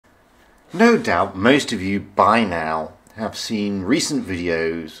No doubt most of you by now have seen recent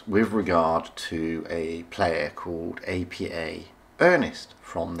videos with regard to a player called APA Ernest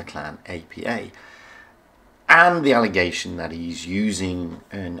from the clan APA and the allegation that he's using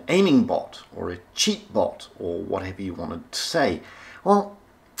an aiming bot or a cheat bot or whatever you wanted to say. Well,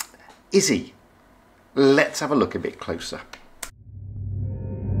 is he? Let's have a look a bit closer.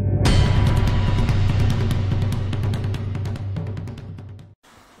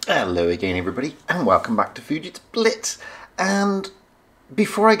 Hello again everybody and welcome back to Fujit's Blitz. And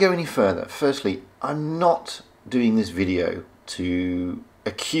before I go any further, firstly, I'm not doing this video to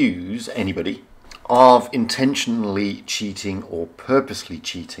accuse anybody of intentionally cheating or purposely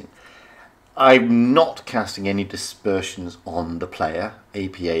cheating. I'm not casting any dispersions on the player,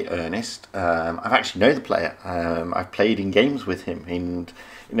 APA Ernest. I've actually known the player. I've played in games with him and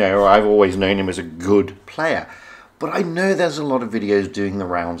I've always known him as a good player. But I know there's a lot of videos doing the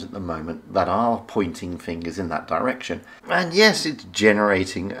rounds at the moment that are pointing fingers in that direction. And yes, it's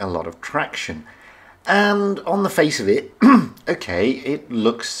generating a lot of traction. And on the face of it, okay, it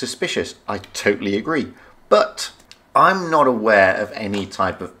looks suspicious. I totally agree. But I'm not aware of any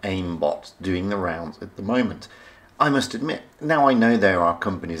type of AimBot doing the rounds at the moment, I must admit. Now, I know there are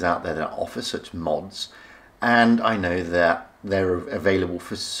companies out there that offer such mods, and I know that they're available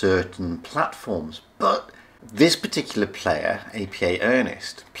for certain platforms, but this particular player, APA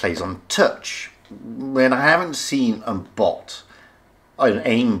Ernest, plays on touch, when I haven't seen a bot, an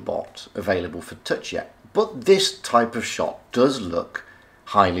aim bot, available for touch yet. But this type of shot does look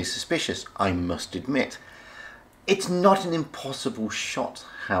highly suspicious, I must admit. It's not an impossible shot,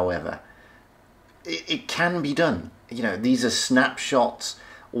 however. It can be done. These are snapshots.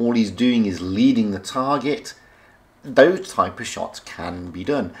 All he's doing is leading the target. Those type of shots can be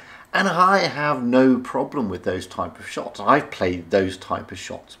done. And I have no problem with those type of shots. I've played those type of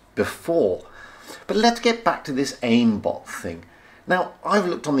shots before. But let's get back to this AimBot thing. Now, I've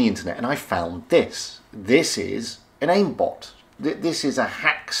looked on the internet and I found this. This is an AimBot. This is a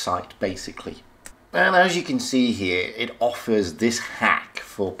hack site, basically. And as you can see here, it offers this hack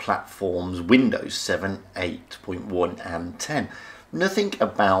for platforms Windows 7, 8.1 and 10. Nothing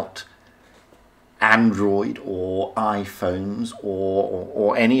about Android or iPhones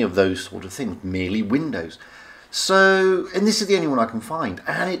or any of those sort of things, merely Windows. So, and this is the only one I can find,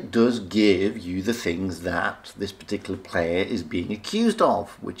 and it does give you the things that this particular player is being accused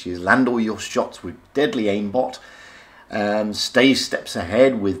of, which is land all your shots with deadly aimbot, stay steps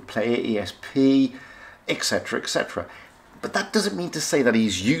ahead with player ESP, etc, etc. But that doesn't mean to say that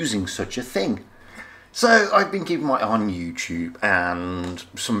he's using such a thing. So I've been keeping my eye on YouTube, and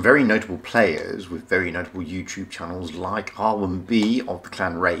some very notable players with very notable YouTube channels like R1B of the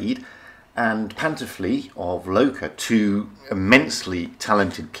Clan Raid and Pantherfleet of Loka, two immensely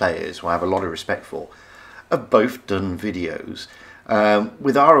talented players who I have a lot of respect for, have both done videos,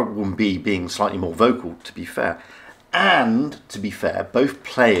 with R1B being slightly more vocal, to be fair. And to be fair, both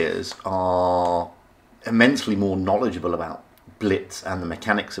players are immensely more knowledgeable about Blitz and the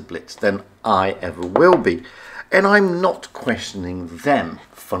mechanics of Blitz than I ever will be. And I'm not questioning them,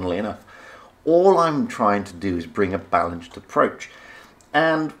 funnily enough. All I'm trying to do is bring a balanced approach.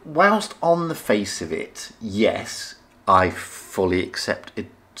 And whilst on the face of it, yes, I fully accept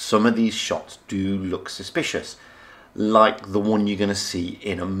it. Some of these shots do look suspicious, like the one you're going to see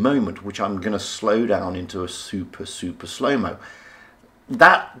in a moment, which I'm going to slow down into a super slow-mo.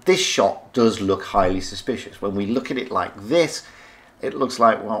 This shot does look highly suspicious. When we look at it like this, it looks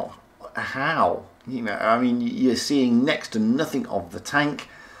like, well, how? I mean, you're seeing next to nothing of the tank.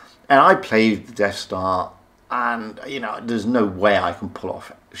 And I played the Death Star, and, there's no way I can pull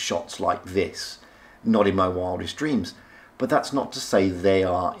off shots like this. Not in my wildest dreams. But that's not to say they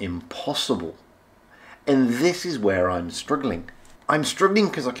are impossible. And this is where I'm struggling. I'm struggling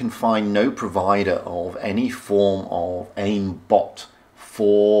because I can find no provider of any form of AimBot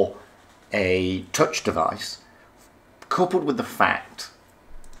for a touch device, coupled with the fact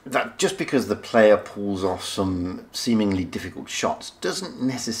that just because the player pulls off some seemingly difficult shots doesn't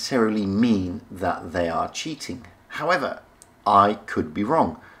necessarily mean that they are cheating. However, I could be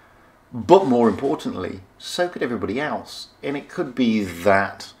wrong. But more importantly, so could everybody else. And it could be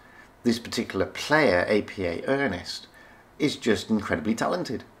that this particular player, APA Ernest, is just incredibly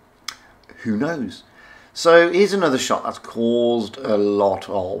talented. Who knows? So here's another shot that's caused a lot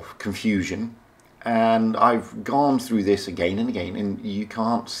of confusion, and I've gone through this again and again, and you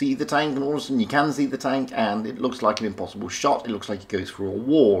can't see the tank, and all of a sudden you can see the tank, and it looks like an impossible shot. It looks like he goes through a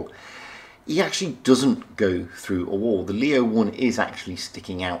wall. He actually doesn't go through a wall. The Leo 1 is actually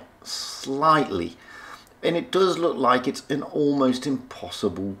sticking out slightly, And it does look like it's an almost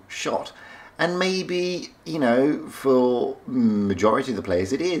impossible shot. And maybe, you know, for majority of the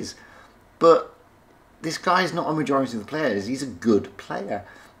players it is. But this guy's not a majority of the players. He's a good player.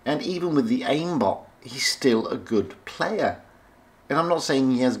 And even with the AimBot, he's still a good player. And I'm not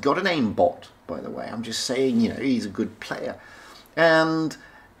saying he has got an AimBot, by the way. I'm just saying, you know, he's a good player. And,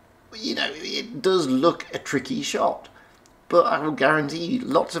 you know, it does look a tricky shot. But I will guarantee you,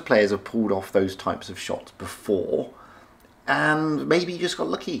 lots of players have pulled off those types of shots before. And maybe you just got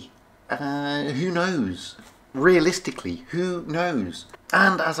lucky. Who knows? Realistically, who knows?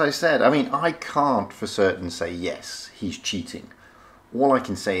 And as I said, I mean, I can't for certain say, yes, he's cheating. All I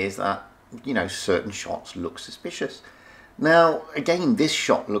can say is that, you know, certain shots look suspicious. Now, again, this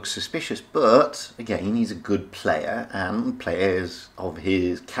shot looks suspicious, but, again, he's a good player, and players of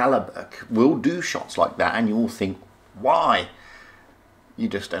his caliber will do shots like that, and you'll think, why? You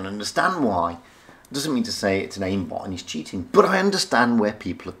just don't understand why. It doesn't mean to say it's an AimBot and he's cheating, but I understand where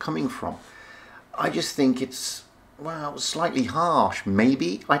people are coming from. I just think it's, well, slightly harsh,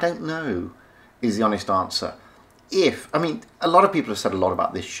 maybe, I don't know, is the honest answer. I mean, a lot of people have said a lot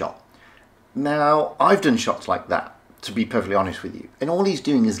about this shot. Now, I've done shots like that, to be perfectly honest with you, and all he's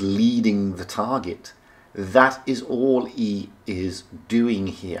doing is leading the target. That is all he is doing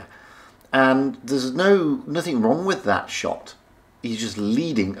here. And there's nothing wrong with that shot. He's just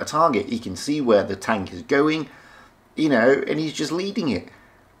leading a target. He can see where the tank is going, you know, and he's just leading it.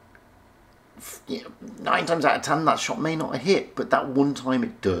 You know, 9 times out of 10 that shot may not have hit, but that one time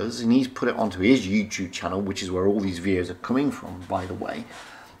it does, and he's put it onto his YouTube channel, which is where all these videos are coming from, by the way.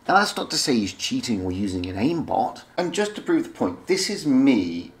 And that's not to say he's cheating or using an AimBot. And just to prove the point, this is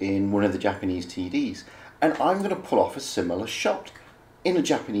me in one of the Japanese TDs, and I'm going to pull off a similar shot in a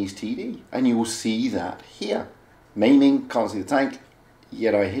Japanese TD, and you will see that here. Maiming, can't see the tank,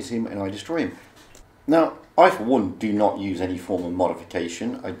 yet I hit him and I destroy him. Now, I for one do not use any form of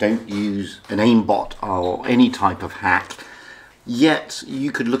modification. I don't use an AimBot or any type of hack. Yet,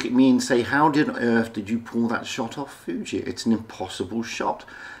 you could look at me and say, how on earth did you pull that shot off, Fuji? It's an impossible shot.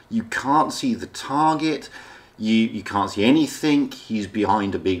 You can't see the target, you can't see anything, he's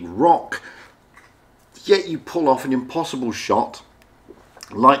behind a big rock. Yet you pull off an impossible shot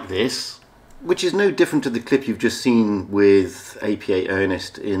like this, which is no different to the clip you've just seen with APA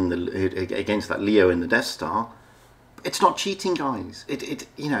Ernest against that Leo in the Death Star. It's not cheating, guys.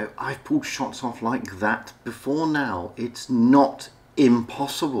 You know, I've pulled shots off like that before now. It's not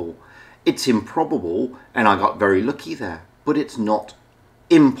impossible. It's improbable, and I got very lucky there. But it's not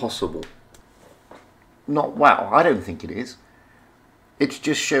impossible. Not, wow, I don't think it is. It's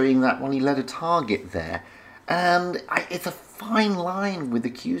just showing that when he led a target there. And it's a fine line with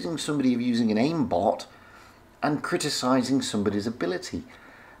accusing somebody of using an AimBot and criticising somebody's ability.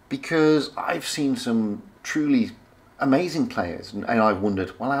 Because I've seen some truly amazing players, and I've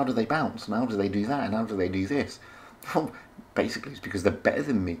wondered, well, how do they bounce, and how do they do that, and how do they do this? Well, basically it's because they're better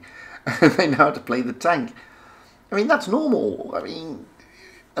than me. They know how to play the tank. I mean, that's normal. I mean,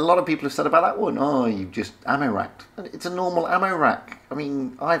 a lot of people have said about that one, oh, you've just ammo racked. It's a normal ammo rack. I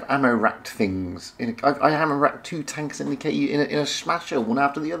mean, I've ammo racked things. I ammo racked 2 tanks in the KU in a smasher, one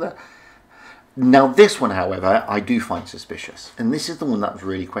after the other. Now this one, however, I do find suspicious. And this is the one that was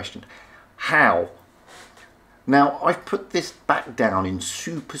really questioned. How? Now, I've put this back down in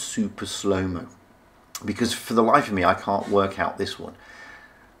super slow-mo, because for the life of me, I can't work out this one.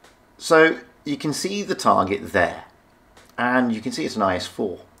 So, you can see the target there, and you can see it's an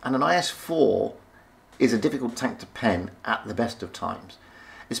IS-4. And an IS-4 is a difficult tank to pen at the best of times,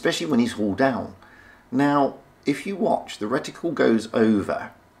 especially when he's hauled down. Now, if you watch, the reticle goes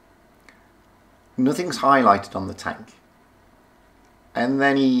over, nothing's highlighted on the tank, and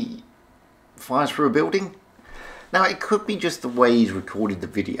then he fires through a building. Now, it could be just the way he's recorded the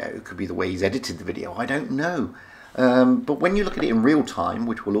video, it could be the way he's edited the video, I don't know. But when you look at it in real time,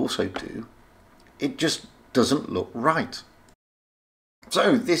 which we'll also do, it just doesn't look right.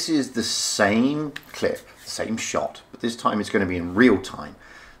 So this is the same clip, the same shot, but this time it's going to be in real time.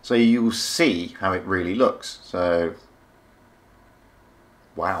 So you'll see how it really looks. So,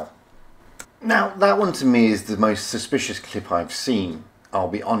 wow. Now, that one to me is the most suspicious clip I've seen. I'll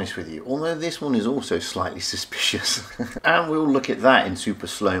be honest with you, although this one is also slightly suspicious. And we'll look at that in super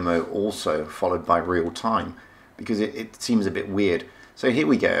slow-mo also, followed by real time, because it seems a bit weird. So here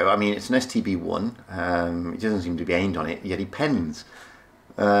we go. I mean, it's an STB-1. It doesn't seem to be aimed on it, yet he pens.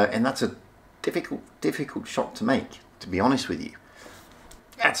 And that's a difficult shot to make, to be honest with you.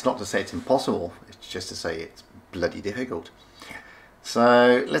 That's not to say it's impossible, it's just to say it's bloody difficult.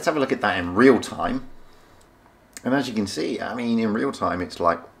 So let's have a look at that in real time. And as you can see, I mean, in real time, it's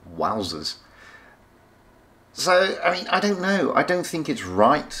like wowzers. So, I mean, I don't know. I don't think it's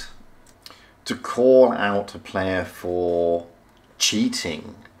right to call out a player for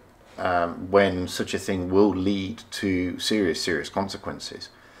cheating when such a thing will lead to serious consequences,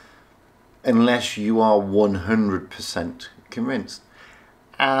 unless you are 100% convinced.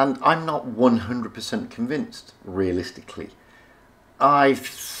 And I'm not 100% convinced, realistically. I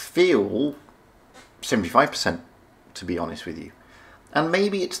feel 75%, to be honest with you. And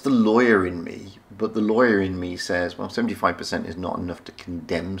maybe it's the lawyer in me, but the lawyer in me says, well, 75% is not enough to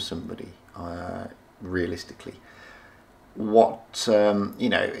condemn somebody, realistically. What, you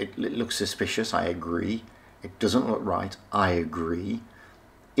know, it looks suspicious, I agree. It doesn't look right, I agree.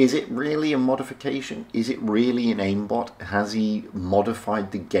 Is it really a modification? Is it really an AimBot? Has he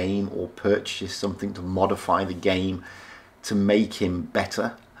modified the game or purchased something to modify the game to make him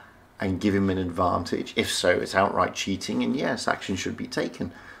better and give him an advantage? If so, it's outright cheating, and yes, action should be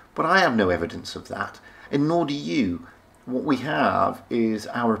taken. But I have no evidence of that, and nor do you. What we have is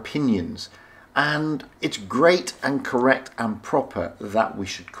our opinions, and it's great and correct and proper that we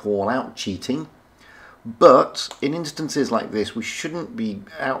should call out cheating. But in instances like this, we shouldn't be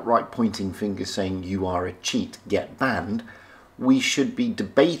outright pointing fingers saying you are a cheat, get banned. We should be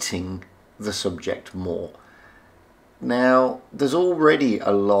debating the subject more. Now, there's already a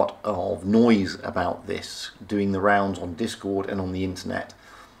lot of noise about this doing the rounds on Discord and on the internet.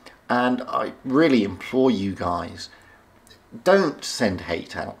 And I really implore you guys, don't send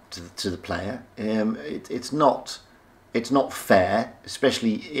hate out to the player. It's not fair,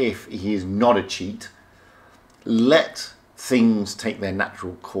 especially if he is not a cheat. Let things take their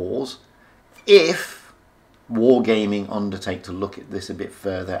natural course. If Wargaming undertake to look at this a bit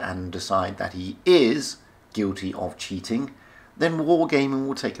further and decide that he is guilty of cheating, then Wargaming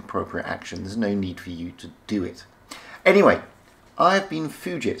will take appropriate action. There's no need for you to do it. Anyway, I've been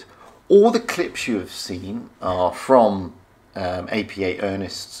Fugit. All the clips you have seen are from APA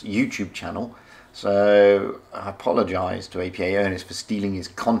Ernest's YouTube channel. So I apologise to APA Ernest for stealing his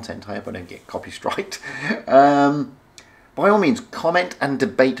content. I hope I don't get copy striked. By all means, comment and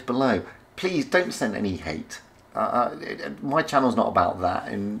debate below. Please don't send any hate. My channel's not about that,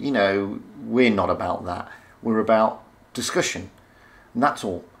 and you know, we're not about that. We're about discussion, and that's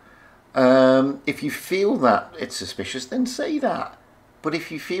all. If you feel that it's suspicious, then say that. But if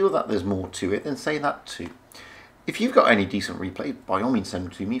you feel that there's more to it, then say that too. If you've got any decent replay, by all means send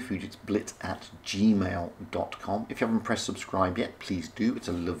them to me, fugitsblitz@gmail.com. If you haven't pressed subscribe yet, please do. It's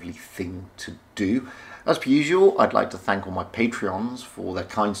a lovely thing to do. As per usual, I'd like to thank all my Patreons for their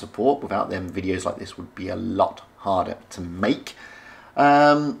kind support. Without them, videos like this would be a lot harder to make.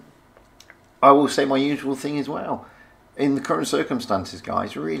 I will say my usual thing as well. In the current circumstances,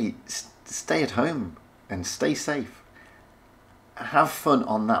 guys, really stay at home and stay safe. Have fun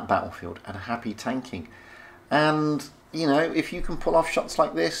on that battlefield and happy tanking. And, you know, if you can pull off shots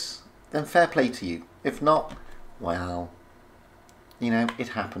like this, then fair play to you. If not, well, you know, it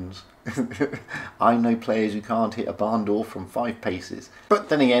happens. I know players who can't hit a barn door from 5 paces. But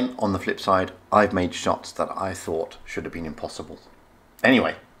then again, on the flip side, I've made shots that I thought should have been impossible.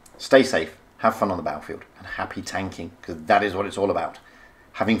 Anyway, stay safe, have fun on the battlefield, and happy tanking, because that is what it's all about.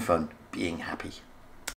 Having fun, being happy.